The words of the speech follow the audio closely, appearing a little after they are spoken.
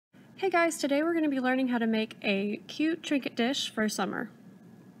Hey guys, today we're going to be learning how to make a cute trinket dish for summer.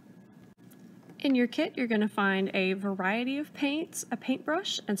 In your kit, you're going to find a variety of paints, a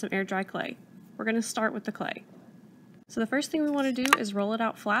paintbrush, and some air dry clay. We're going to start with the clay. So the first thing we want to do is roll it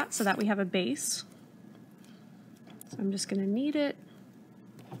out flat so that we have a base. So I'm just going to knead it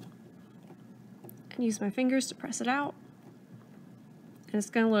and use my fingers to press it out. And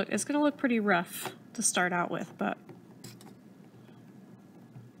it's going to look pretty rough to start out with, but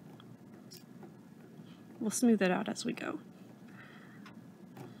we'll smooth it out as we go.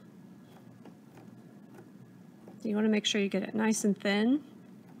 So you want to make sure you get it nice and thin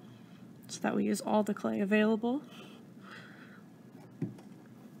so that we use all the clay available.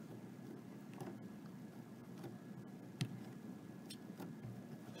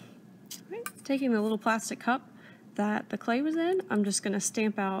 Right, taking the little plastic cup that the clay was in, I'm just going to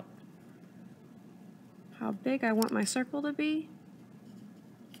stamp out how big I want my circle to be.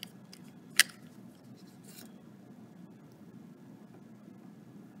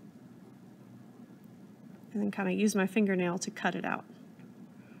 And then kind of use my fingernail to cut it out.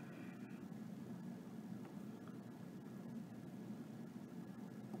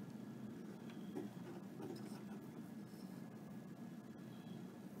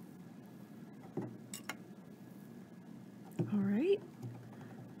 All right.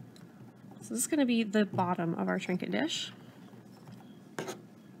 So this is going to be the bottom of our trinket dish.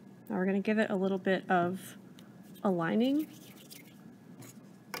 Now we're going to give it a little bit of a lining.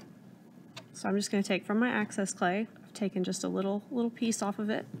 So I'm just going to take from my access clay, I've taken just a little piece off of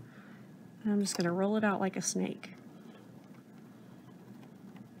it, and I'm just going to roll it out like a snake.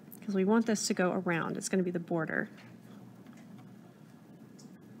 Because we want this to go around, it's going to be the border.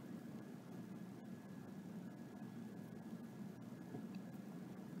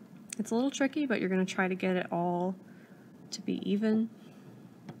 It's a little tricky, but you're going to try to get it all to be even.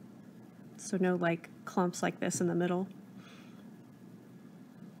 So no like clumps like this in the middle.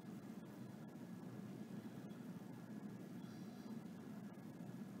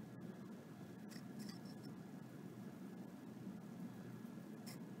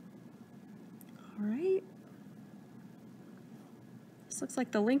 Alright, this looks like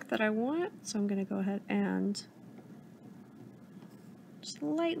the length that I want, so I'm going to go ahead and just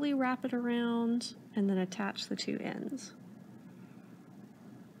lightly wrap it around and then attach the two ends.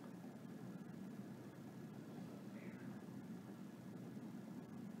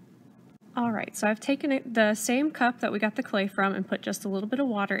 Alright, so I've taken the same cup that we got the clay from and put just a little bit of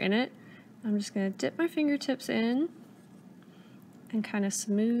water in it. I'm just going to dip my fingertips in and kind of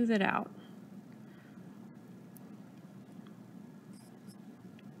smooth it out.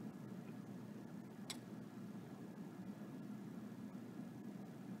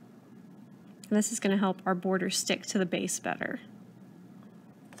 And this is going to help our border stick to the base better.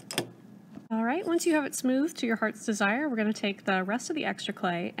 Alright, once you have it smooth to your heart's desire, we're going to take the rest of the extra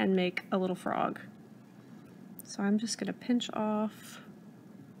clay and make a little frog. So I'm just going to pinch off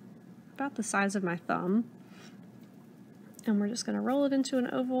about the size of my thumb, and we're just going to roll it into an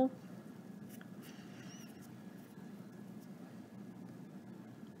oval.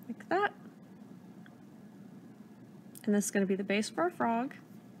 Like that. And this is going to be the base for our frog.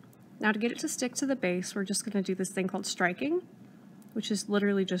 Now to get it to stick to the base, we're just going to do this thing called striking, which is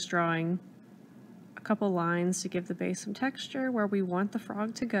literally just drawing a couple lines to give the base some texture where we want the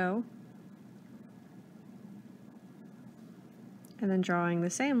frog to go. And then drawing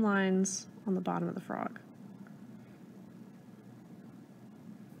the same lines on the bottom of the frog.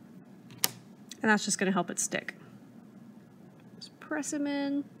 And that's just going to help it stick. Just press him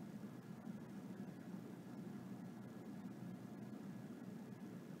in.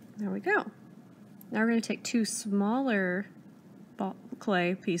 There we go. Now we're going to take two smaller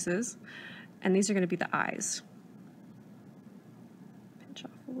clay pieces, and these are going to be the eyes. Pinch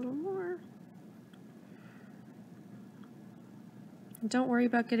off a little more. And don't worry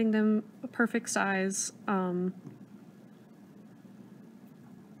about getting them a perfect size. We're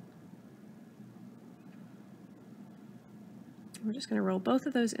just going to roll both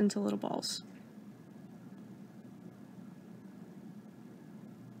of those into little balls.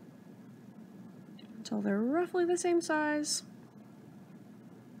 Until they're roughly the same size.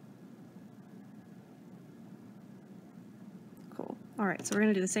 Cool. Alright, so we're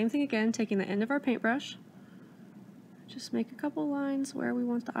going to do the same thing again, taking the end of our paintbrush. Just make a couple lines where we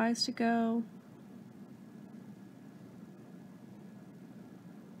want the eyes to go.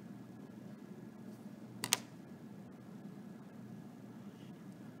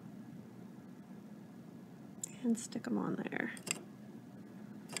 And stick them on there.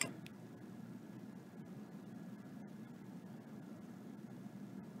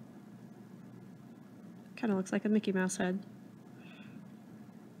 Kind of looks like a Mickey Mouse head.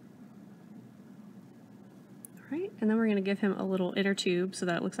 All right, and then we're going to give him a little inner tube so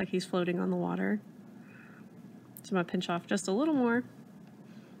that it looks like he's floating on the water. So I'm going to pinch off just a little more,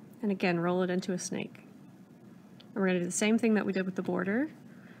 and again, roll it into a snake. And we're going to do the same thing that we did with the border.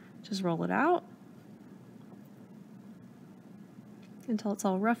 Just roll it out until it's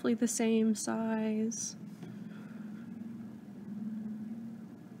all roughly the same size.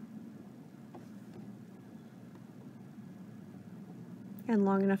 And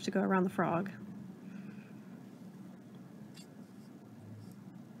long enough to go around the frog.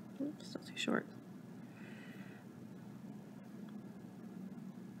 Oops, still too short.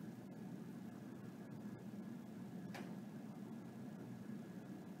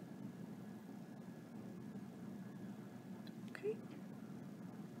 Okay.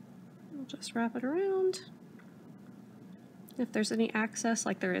 We'll just wrap it around. If there's any excess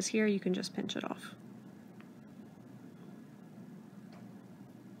like there is here, you can just pinch it off.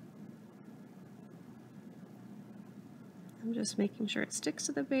 I'm just making sure it sticks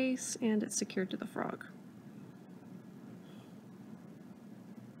to the base and it's secured to the frog.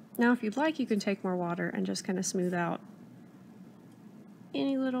 Now if you'd like, you can take more water and just kind of smooth out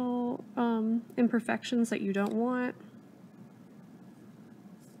any little imperfections that you don't want.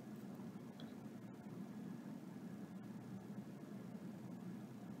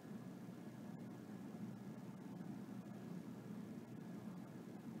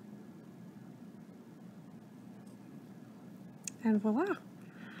 And voila!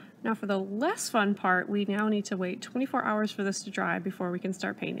 Now for the less fun part, we now need to wait 24 hours for this to dry before we can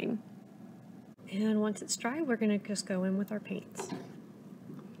start painting. And once it's dry, we're going to just go in with our paints.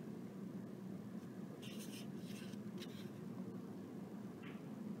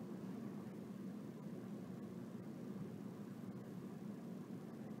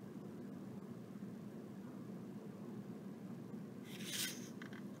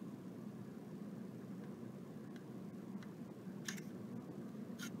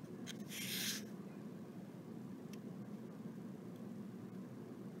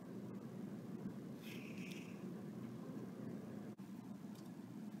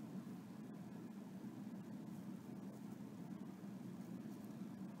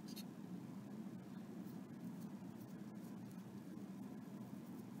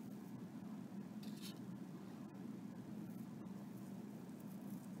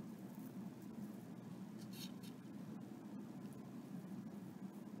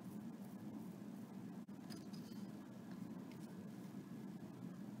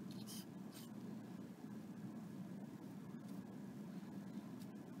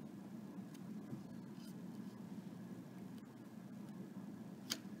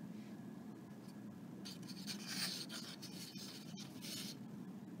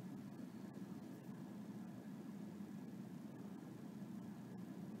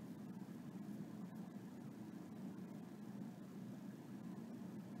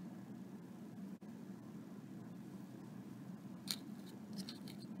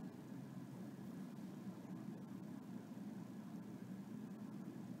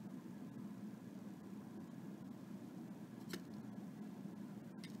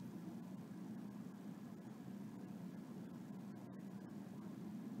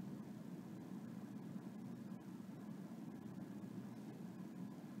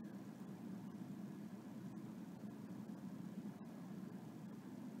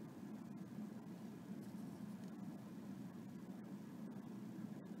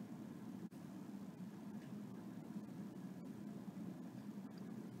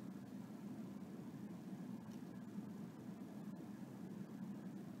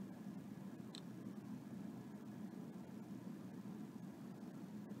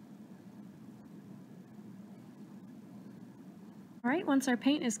 Alright, once our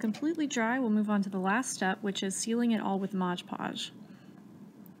paint is completely dry, we'll move on to the last step, which is sealing it all with Mod Podge.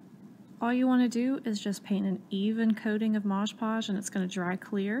 All you want to do is just paint an even coating of Mod Podge and it's going to dry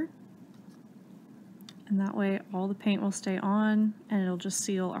clear. And that way all the paint will stay on and it'll just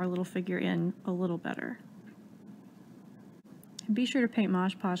seal our little figure in a little better. And be sure to paint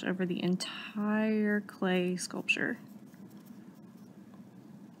Mod Podge over the entire clay sculpture.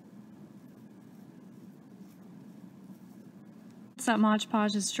 Once that Mod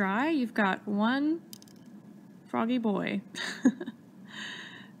Podge is dry, you've got one froggy boy.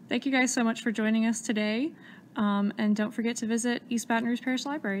 Thank you guys so much for joining us today, and don't forget to visit East Baton Rouge Parish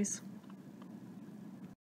Libraries.